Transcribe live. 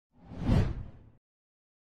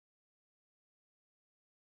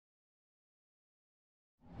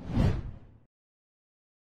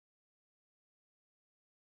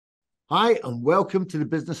Hi, and welcome to the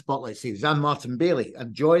Business Spotlight series. I'm Martin Bailey,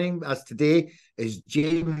 and joining us today is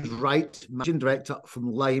James Wright, Managing Director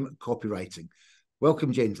from Lime Copywriting.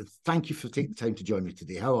 Welcome, James, and thank you for taking the time to join me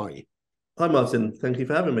today. How are you? Hi, Martin. Thank you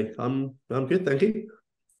for having me. I'm good, thank you.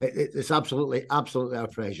 It's absolutely our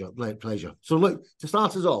pleasure. So, look, to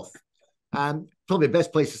start us off, probably the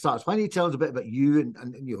best place to start is why don't you tell us a bit about you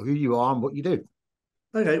and who you are and what you do?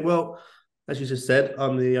 Okay, well, as you just said,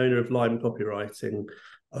 I'm the owner of Lime Copywriting.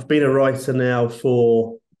 I've been a writer now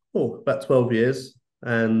for about 12 years,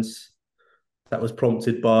 and that was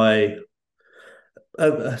prompted by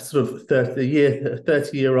a sort of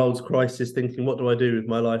 30-year-old's crisis, thinking, what do I do with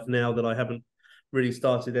my life now that I haven't really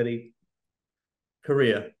started any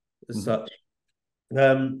career as such?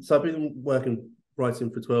 So I've been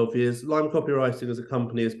writing for 12 years. Lime Copywriting as a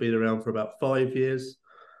company has been around for about 5 years,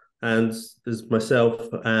 and there's myself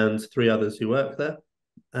and three others who work there.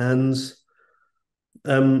 And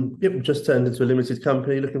we've just turned into a limited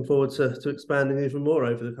company, looking forward to expanding even more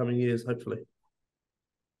over the coming years, hopefully.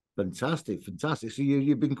 Fantastic. So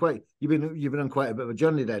you've been on quite a bit of a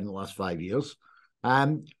journey then in the last 5 years. I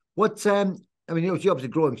mean, you're obviously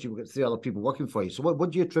growing because you've got three other people working for you. So what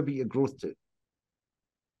do you attribute your growth to?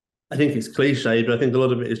 I think it's cliche, but I think a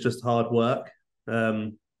lot of it is just hard work.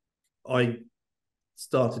 I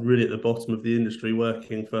started really at the bottom of the industry,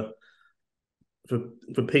 working for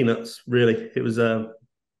peanuts. Really, it was I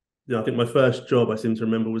think my first job, I seem to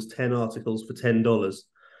remember, was 10 articles for $10,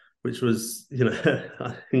 which was,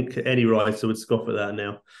 I think any writer would scoff at that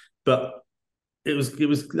now, but it was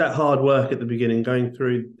that hard work at the beginning, going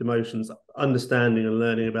through the motions, understanding and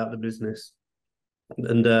learning about the business,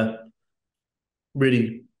 and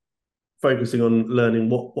really focusing on learning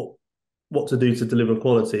what to do to deliver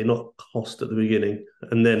quality, not cost at the beginning.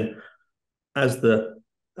 And then as the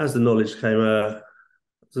knowledge came around,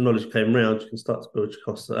 you can start to build your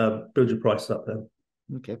costs, build your price up then.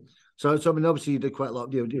 Okay. So I mean, obviously you did quite a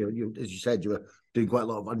lot. You as you said, you were doing quite a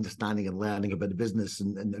lot of understanding and learning about the business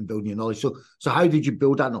and building your knowledge. So how did you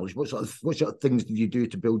build that knowledge? What sort of things did you do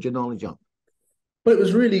to build your knowledge up? Well, it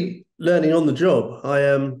was really learning on the job.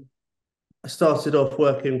 I started off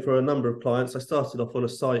working for a number of clients. I started off on a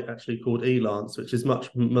site actually called Elance, which is much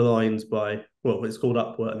maligned by, well, it's called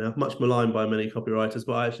Upwork now, much maligned by many copywriters,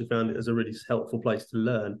 but I actually found it as a really helpful place to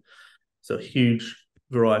learn. So a huge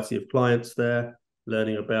variety of clients there,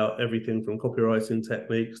 learning about everything from copywriting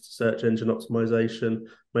techniques to search engine optimization,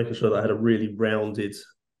 making sure that I had a really rounded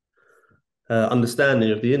understanding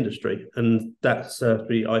of the industry. And that served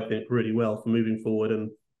me, I think, really well for moving forward and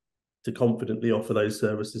to confidently offer those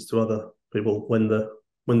services to other people when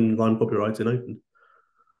Lime Copywriting opened.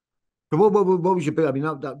 So what was your big? I mean,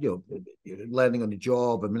 learning on the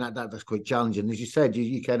job. I mean, that's quite challenging. As you said,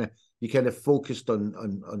 you kind of focused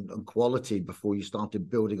on quality before you started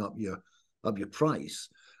building up your price.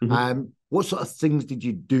 Mm-hmm. What sort of things did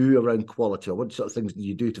you do around quality, or what sort of things did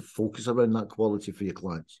you do to focus around that quality for your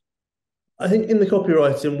clients? I think in the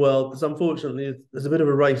copywriting world, because unfortunately there's a bit of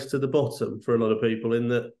a race to the bottom for a lot of people in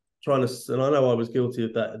that and I know I was guilty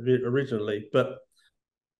of that originally, but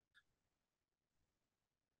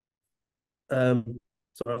sorry,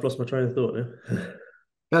 I've lost my train of thought now.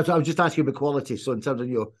 I was just asking about quality. So in terms of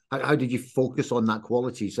how did you focus on that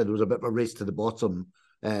quality? You said there was a bit of a race to the bottom,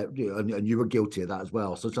 and you were guilty of that as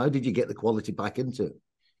well. So how did you get the quality back into it?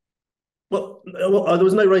 Well, there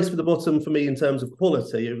was no race for the bottom for me in terms of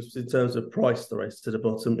quality. It was in terms of price, the race to the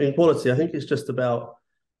bottom. In quality, I think it's just about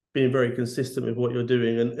being very consistent with what you're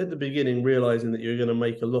doing. And at the beginning, realizing that you're going to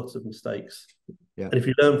make a lot of mistakes. Yeah. And if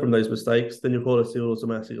you learn from those mistakes, then your quality will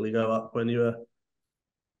automatically go up when you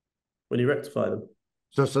rectify them.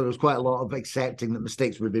 So there was quite a lot of accepting that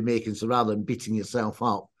mistakes would be making. So rather than beating yourself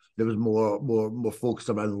up, there was more focus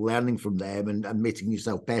around learning from them and making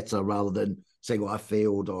yourself better rather than saying, "Well, I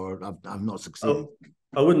failed" or "I've not succeeded."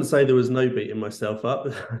 I wouldn't say there was no beating myself up.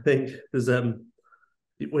 I think there's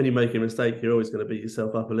when you make a mistake, you're always going to beat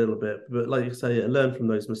yourself up a little bit. But like you say, learn from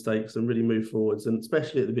those mistakes and really move forwards. And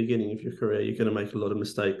especially at the beginning of your career, you're going to make a lot of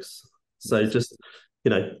mistakes. So just,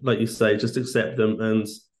 like you say, just accept them and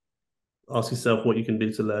ask yourself what you can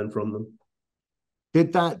do to learn from them.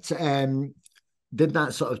 Did that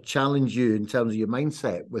sort of challenge you in terms of your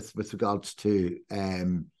mindset with regards to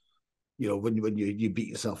when you beat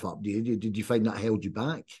yourself up? Did you find that held you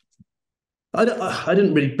back? I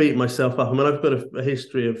didn't really beat myself up. I mean, I've got a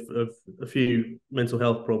history of a few mental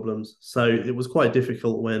health problems, so it was quite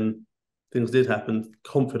difficult when things did happen.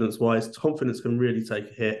 Confidence-wise, confidence can really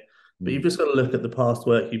take a hit. But you've just got to look at the past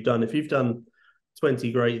work you've done. If you've done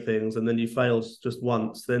 20 great things and then you failed just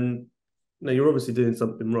once, then you're obviously doing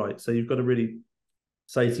something right. So you've got to really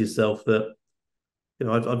say to yourself that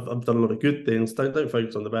I've done a lot of good things. Don't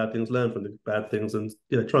focus on the bad things. Learn from the bad things, and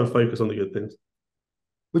try and focus on the good things.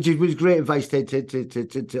 Which is great advice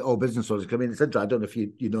to all business owners. I mean, it's interesting. I don't know if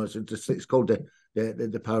you know, it's called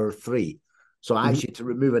the power of three. So actually, to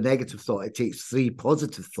remove a negative thought, it takes 3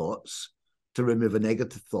 positive thoughts to remove a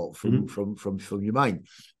negative thought from your mind.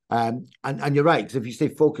 And you're right, because if you stay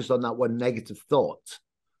focused on that one negative thought,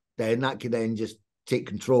 then that can then just take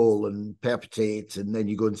control and perpetuate, and then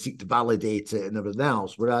you go and seek to validate it and everything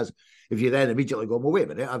else. Whereas if you then immediately go, well, wait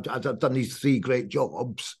a minute, I've done these 3 great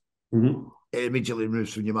jobs. It immediately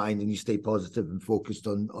removes from your mind, and you stay positive and focused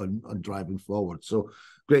on driving forward. So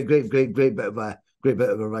great bit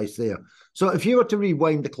of advice there. So if you were to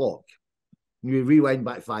rewind the clock, you rewind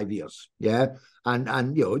back 5 years, yeah,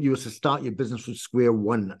 and you were to start your business from square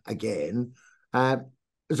one again,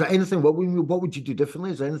 is there anything? What would you do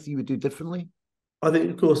differently? Is there anything you would do differently? I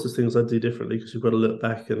think, of course, there's things I'd do differently, because you've got to look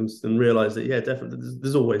back and realize that, yeah, definitely,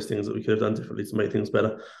 there's always things that we could have done differently to make things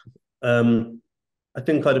better. I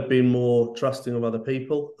think I'd have been more trusting of other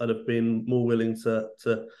people. I'd have been more willing to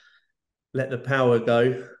let the power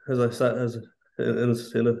go, as I said,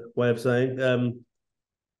 in a way of saying.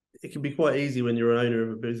 It can be quite easy when you're an owner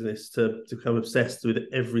of a business to become obsessed with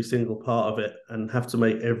every single part of it and have to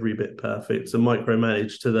make every bit perfect and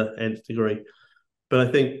micromanage to the nth degree. But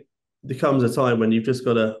I think there comes a time when you've just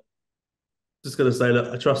got to say,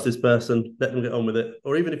 look, I trust this person, let them get on with it.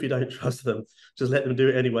 Or even if you don't trust them, just let them do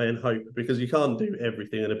it anyway and hope, because you can't do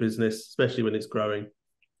everything in a business, especially when it's growing.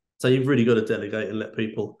 So you've really got to delegate and let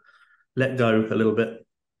people let go a little bit.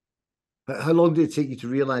 How long did it take you to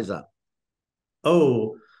realize that?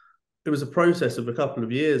 Oh, it was a process of a couple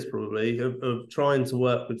of years, probably, of trying to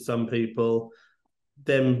work with some people,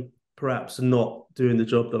 them perhaps not doing the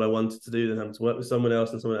job that I wanted to do, then having to work with someone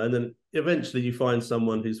else and then eventually you find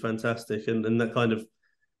someone who's fantastic, and that kind of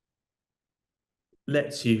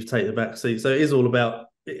lets you take the back seat. So it is all about,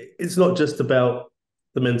 it's not just about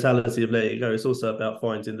the mentality of letting it go, it's also about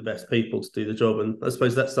finding the best people to do the job. And I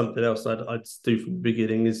suppose that's something else I'd do from the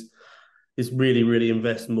beginning, is really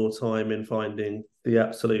invest more time in finding the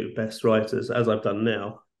absolute best writers, as I've done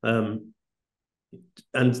now, and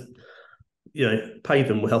pay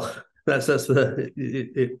them well. That's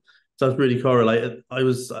it does really correlate. I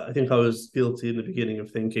think I was guilty in the beginning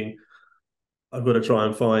of thinking I've got to try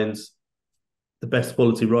and find the best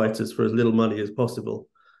quality writers for as little money as possible.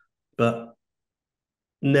 But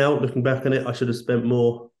now, looking back on it, I should have spent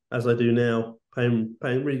more, as I do now, paying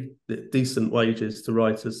really decent wages to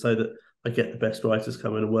writers, so that I get the best writers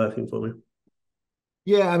coming and working for me.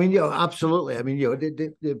 Yeah, I mean, absolutely. I mean,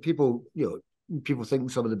 the people, people think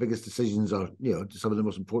some of the biggest decisions are, some of the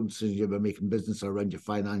most important decisions you ever make in business are around your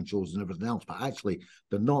financials and everything else, but actually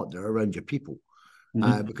they're not. They're around your people,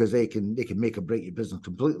 because they can make or break your business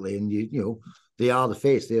completely, and they are the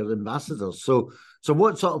face, they are the ambassadors. So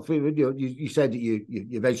what sort of, you said that you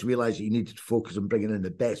eventually realized that you needed to focus on bringing in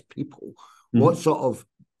the best people. What sort of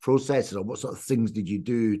processes or what sort of things did you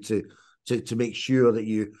do to make sure that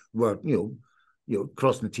you were,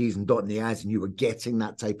 crossing the T's and dotting the I's, and you were getting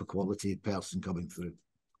that type of quality person coming through?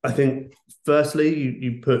 I think, firstly,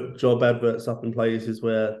 you put job adverts up in places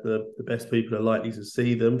where the best people are likely to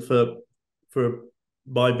see them. For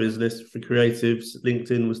my business, for creatives,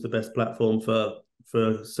 LinkedIn was the best platform for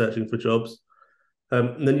searching for jobs.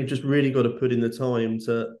 And then you've just really got to put in the time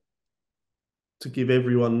to give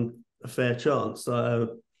everyone a fair chance.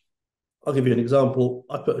 I'll give you an example.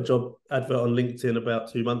 I put a job advert on LinkedIn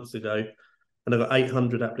about 2 months ago, and I got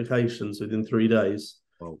 800 applications within 3 days.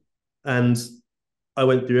 Wow. And I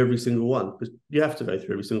went through every single one, because you have to go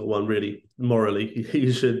through every single one, really, morally.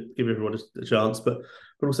 You should give everyone a chance. But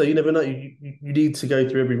also, you never know. You need to go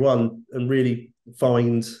through every one and really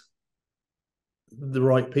find the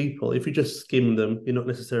right people. If you just skim them, you're not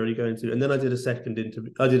necessarily going to. And then I did a second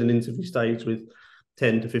interview. I did an interview stage with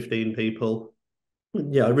 10 to 15 people.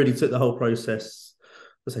 Yeah, I really took the whole process,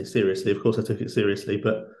 I say seriously. Of course, I took it seriously,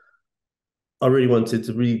 but I really wanted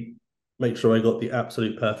to make sure I got the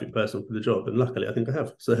absolute perfect person for the job. And luckily, I think I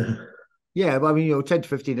have. So, yeah, but I mean, 10 to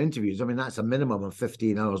 15 interviews. I mean, that's a minimum of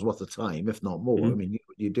 15 hours worth of time, if not more. I mean,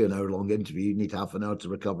 you do an hour-long interview, you need half an hour to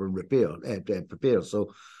recover and prepare.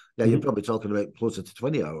 So, yeah, you're probably talking about closer to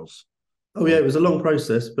 20 hours. Oh, yeah, it was a long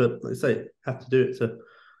process, but like I say, have to do it to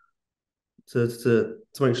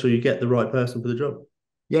make sure you get the right person for the job.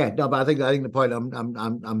 Yeah, no, but I think the point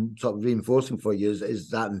I'm sort of reinforcing for you is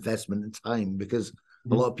that investment in time, because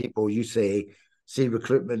a lot of people, you see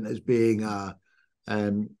recruitment as being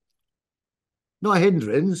not a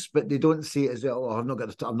hindrance, but they don't see it as, I've not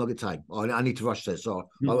got time, or I need to rush this, or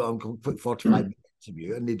I'm going to put 45 minutes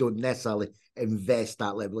contribute, and they don't necessarily invest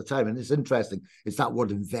that level of time. And it's interesting, it's that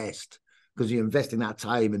word invest, because you're investing that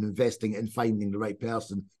time and investing in finding the right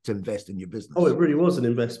person to invest in your business. Oh, it really was an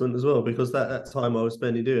investment as well, because that time I was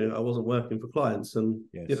spending doing it, I wasn't working for clients. And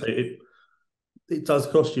yes. It does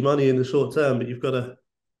cost you money in the short term, but you've got to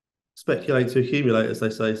speculate to accumulate, as they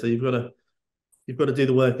say. So you've got to do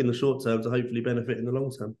the work in the short term to hopefully benefit in the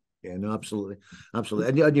long term. Yeah, no, absolutely,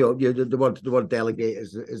 absolutely. And the word delegate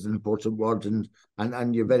is an important word,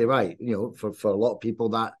 and you're very right. For a lot of people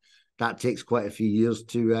that takes quite a few years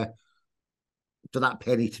to that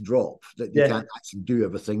penny to drop, that you can't actually do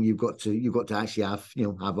everything. You've got to actually have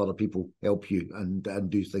other people help you and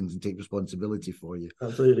do things and take responsibility for you.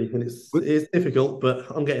 Absolutely, and it's difficult, but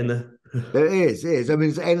I'm getting there. It is. I mean,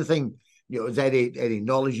 is there anything, is there any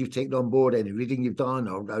knowledge you've taken on board, any reading you've done,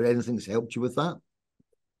 or anything that's helped you with that?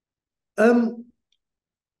 I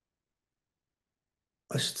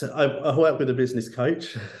should say I work with a business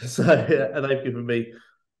coach, so and they've given me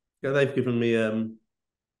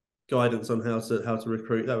guidance on how to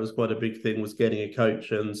recruit. That was quite a big thing, was getting a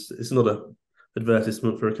coach, and it's not a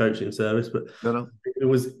advertisement for a coaching service, but no. It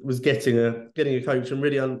was getting a coach and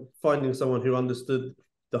really finding someone who understood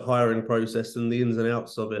the hiring process and the ins and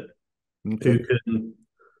outs of it, okay.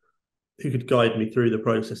 who could guide me through the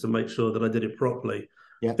process and make sure that I did it properly.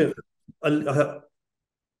 Yeah. Other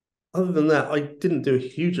than that, I didn't do a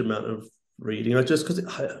huge amount of reading. I just, because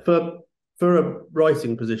for a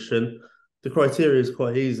writing position, the criteria is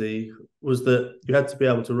quite easy. Was that you had to be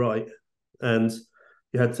able to write, and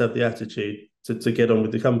you had to have the attitude to get on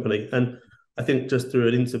with the company. And I think just through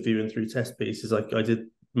an interview and through test pieces, I did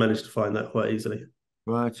manage to find that quite easily.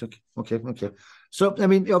 Right. Okay. So, I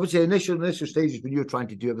mean, obviously, initial stages when you were trying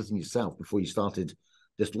to do everything yourself before you started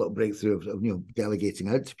this little breakthrough of delegating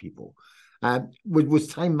out to people. Was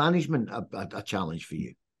time management a challenge for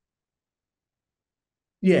you?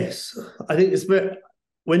 Yes, I think it's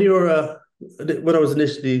when I was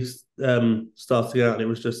initially starting out, and I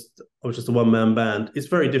was just a one-man band. It's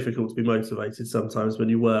very difficult to be motivated sometimes when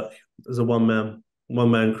you work as a one-man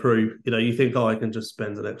crew. You think, I can just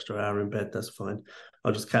spend an extra hour in bed, that's fine,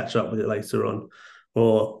 I'll just catch up with it later on.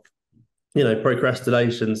 Or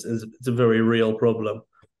procrastination is a very real problem.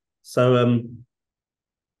 So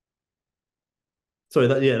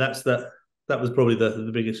that was probably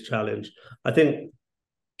the biggest challenge. I think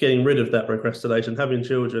getting rid of that procrastination, having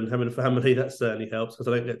children, having a family, that certainly helps, because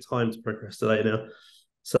I don't get time to procrastinate now.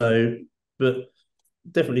 So, but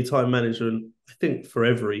definitely time management, I think, for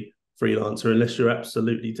every freelancer, unless you're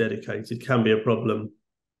absolutely dedicated, can be a problem.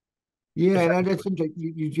 Yeah, and I think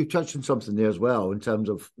you touched on something there as well in terms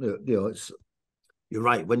of you're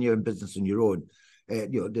right, when you're in business on your own,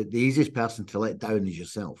 the easiest person to let down is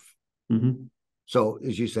yourself. Mm-hmm. So,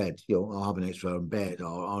 as you said, I'll have an extra hour in bed,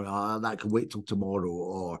 or that can wait till tomorrow,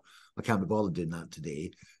 or I can't be bothered doing that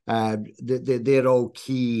today. They're all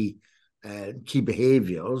key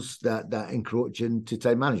behaviours that encroach into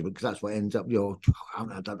time management, because that's what ends up. I'm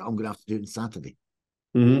going to have to do it on Saturday.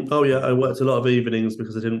 Mm-hmm. Oh yeah, I worked a lot of evenings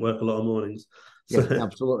because I didn't work a lot of mornings. So. Yeah,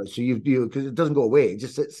 absolutely. So you because it doesn't go away; it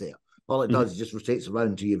just sits there. All it does is just rotates around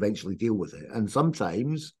until you eventually deal with it. And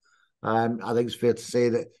sometimes, I think it's fair to say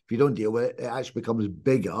that if you don't deal with it, it actually becomes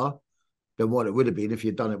bigger than what it would have been if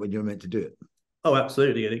you'd done it when you were meant to do it. Oh,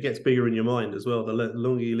 absolutely. And it gets bigger in your mind as well. The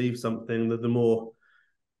longer you leave something, the more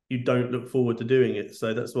you don't look forward to doing it.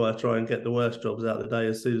 So that's why I try and get the worst jobs out of the day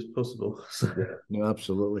as soon as possible. No,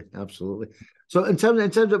 absolutely. So in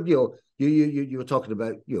terms of you were talking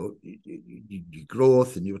about your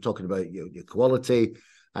growth, and you were talking about your quality,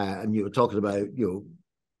 and you were talking about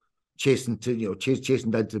chasing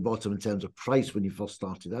down to the bottom in terms of price when you first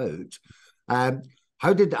started out.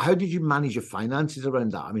 How did you manage your finances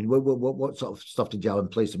around that? I mean, what sort of stuff did you have in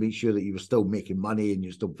place to make sure that you were still making money and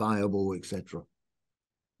you're still viable, etc.?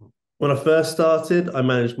 When I first started, I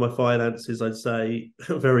managed my finances, I'd say,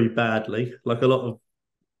 very badly. I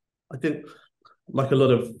think like a lot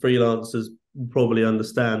of freelancers probably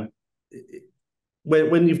understand,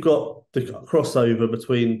 when you've got the crossover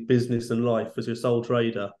between business and life as your sole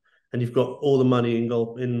trader, and you've got all the money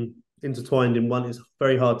intertwined in one, it's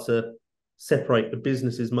very hard to separate the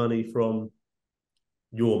business's money from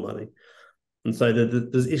your money. And so there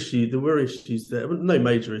were issues there, no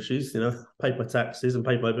major issues, paid my taxes and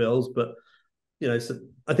paid my bills. But, so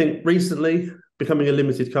I think recently becoming a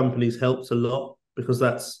limited company has helped a lot, because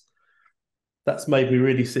that's made me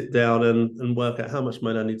really sit down and work out how much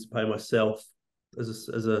money I need to pay myself as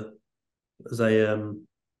a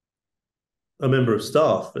member of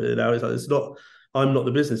staff. It's not, I'm not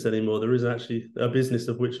the business anymore. There is actually a business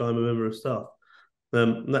of which I'm a member of staff.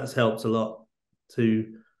 And that's helped a lot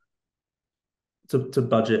to to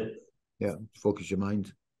budget. Yeah, focus your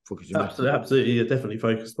mind. Focus your mind. Absolutely, absolutely. You definitely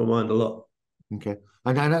focused my mind a lot. Okay.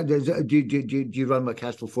 And do you run a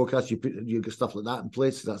cash flow forecast? You get stuff like that in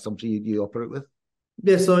place? Is that something you operate with?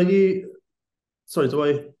 Yeah. So are you? Sorry, do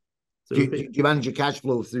I? Do you manage your cash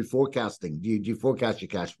flow through forecasting? Do you forecast your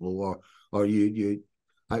cash flow, or you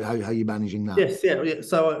how are you managing that? Yes, yeah.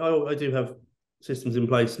 So I do have systems in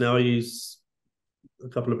place now. I use a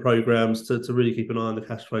couple of programs to really keep an eye on the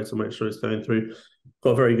cash flow to make sure it's going through.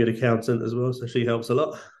 Got a very good accountant as well, so she helps a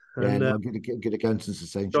lot. Yeah, And no, good accountants got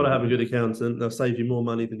essential. to have a good accountant. They'll save you more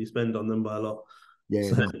money than you spend on them by a lot. Yeah,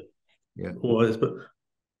 So, no, yeah. but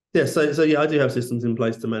yeah, so yeah, I do have systems in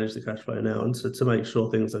place to manage the cash flow now and to make sure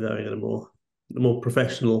things are going in a more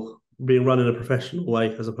professional, being run in a professional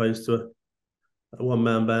way as opposed to a one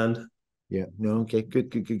man band. Yeah, no, okay,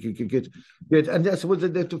 good. And that's what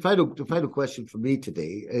the final question for me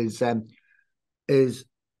today is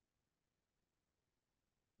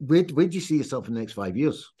where do you see yourself in the next 5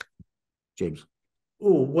 years, James?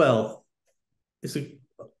 Oh well, it's a.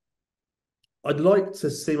 I'd like to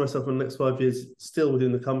see myself in the next 5 years still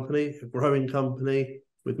within the company, a growing company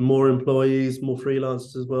with more employees, more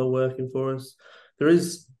freelancers as well working for us. There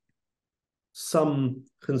is some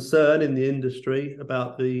concern in the industry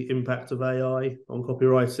about the impact of AI on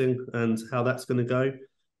copywriting and how that's going to go.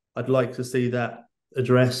 I'd like to see that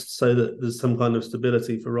addressed so that there's some kind of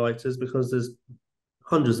stability for writers, because there's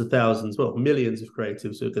hundreds of thousands, well, millions of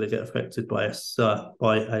creatives who are going to get affected by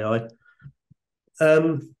AI.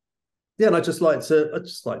 Yeah, and I just like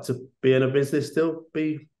to be in a business still,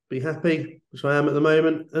 be happy, which I am at the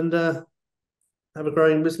moment, and have a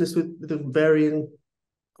growing business with a varying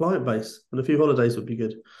client base, and a few holidays would be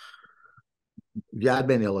good. Have you had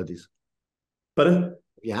many holidays? But Have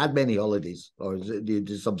you had many holidays, or is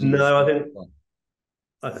it something you no, I still?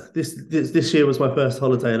 think this year was my first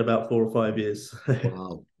holiday in about 4 or 5 years.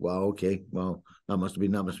 Wow. Wow. Okay. Wow. That must have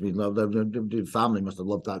been loved. The family must have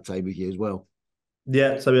loved that time with you as well.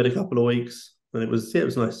 Yeah, so we had a couple of weeks, and it was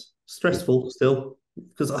nice. Stressful still,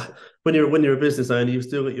 because when you're a business owner, you've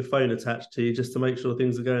still got your phone attached to you just to make sure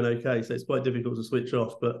things are going okay. So it's quite difficult to switch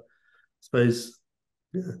off. But I suppose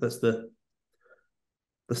yeah, that's the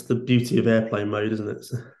beauty of airplane mode, isn't it?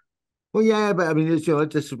 Well, yeah, but I mean, this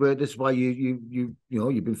is why you've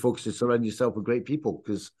been focused to surround yourself with great people,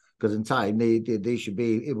 because in time they should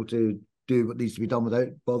be able to do what needs to be done without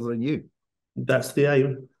bothering you. That's the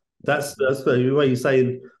aim. That's the way you say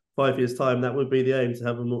in 5 years' time. That would be the aim, to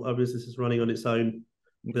have a business that's running on its own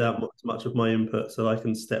Okay. without much of my input, so I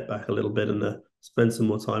can step back a little bit and spend some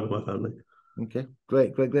more time with my family. Okay,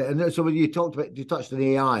 great. And so when you touched on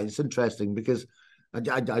AI, it's interesting because I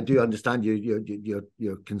do understand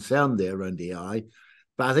your concern there around AI,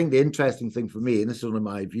 but I think the interesting thing for me, and this is only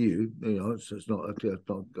my view, it's not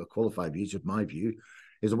a qualified view, it's just my view,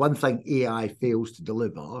 is the one thing AI fails to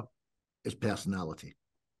deliver is personality.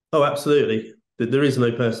 Oh, absolutely. There is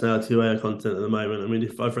no personality to AI content at the moment. I mean,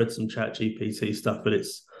 if I've read some Chat GPT stuff, but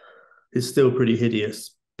it's still pretty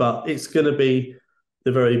hideous. But it's going to be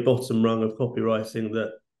the very bottom rung of copywriting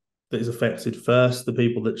that is affected first. The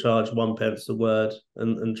people that charge 1 pence a word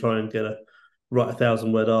and try and write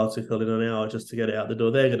 1,000 word article in an hour just to get it out the door,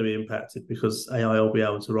 they're going to be impacted because AI will be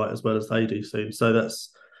able to write as well as they do soon. So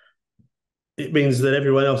it means that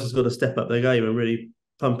everyone else has got to step up their game and really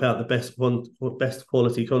pump out the best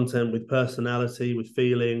quality content with personality, with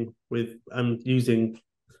feeling, and using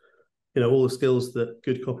all the skills that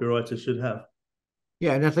good copywriters should have.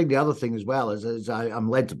 Yeah, and I think the other thing as well is I'm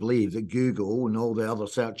led to believe that Google and all the other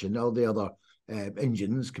search and all the other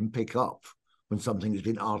engines can pick up when something has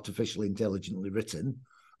been artificially intelligently written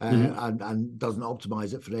and doesn't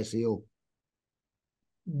optimize it for SEO.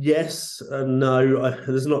 Yes and no.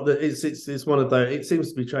 There's not that. It's one of those. It seems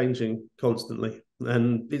to be changing constantly,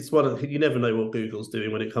 and it's one of, you never know what Google's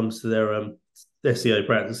doing when it comes to their SEO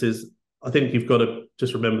practices. I think you've got to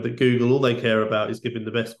just remember that Google, all they care about is giving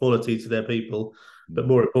the best quality to their people, but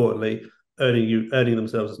more importantly, earning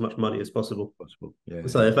themselves as much money as possible. Yeah.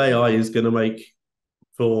 So if AI is going to make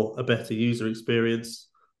for a better user experience,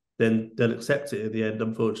 then they'll accept it at the end,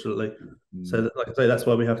 unfortunately. So like I say, that's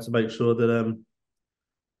why we have to make sure that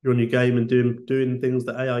you're on your game and doing things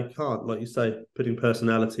that AI can't, like you say, putting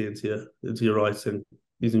personality into your writing,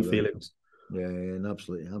 using feelings. Yeah, and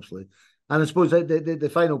absolutely. And I suppose the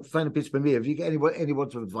final piece for me, have you got any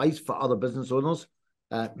words of advice for other business owners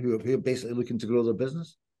who are basically looking to grow their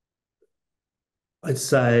business? I'd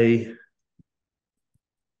say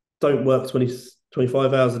don't work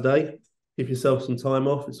 25 hours a day. Give yourself some time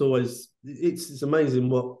off. It's amazing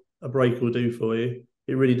what a break will do for you.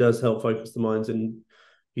 It really does help focus the mind, and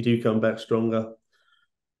you do come back stronger.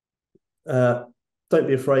 Don't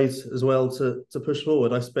be afraid as well to push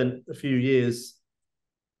forward. I spent a few years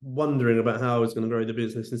wondering about how I was going to grow the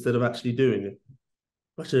business instead of actually doing it.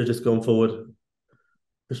 I should have just gone forward,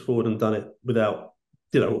 pushed forward and done it without,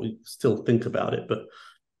 still think about it, but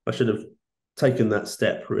I should have taken that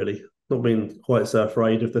step, really, not been quite so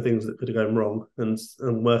afraid of the things that could have gone wrong, and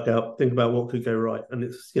think about what could go right. And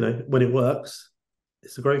it's, when it works,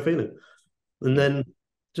 it's a great feeling. And then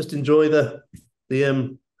just enjoy the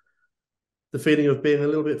feeling of being a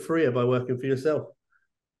little bit freer by working for yourself.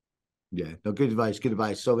 Yeah, no, good advice, good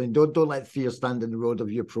advice. So I mean, don't let fear stand in the road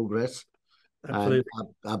of your progress. Absolutely.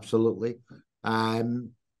 Absolutely.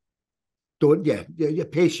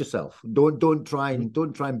 Don't pace yourself. Don't try and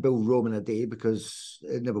build Rome in a day, because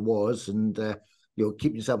it never was. And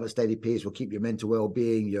keep yourself at a steady pace will keep your mental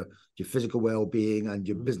well-being, your physical well-being, and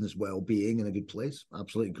your business well-being in a good place.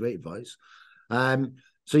 Absolutely great advice.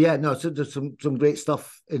 So there's some great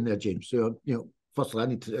stuff in there, James. So first of all,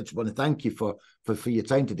 I just want to thank you for your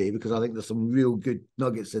time today, because I think there's some real good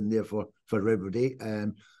nuggets in there for everybody,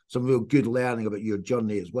 and some real good learning about your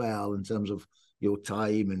journey as well, in terms of your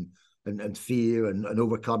time and fear and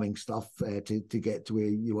overcoming stuff to get to where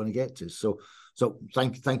you want to get to. So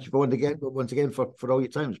thank you for once again for all your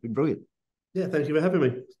time. It's been brilliant. Yeah, thank you for having me.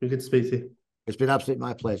 It's been good to speak to you. It's been absolutely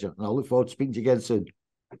my pleasure, and I look forward to speaking to you again soon.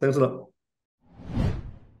 Thanks a lot.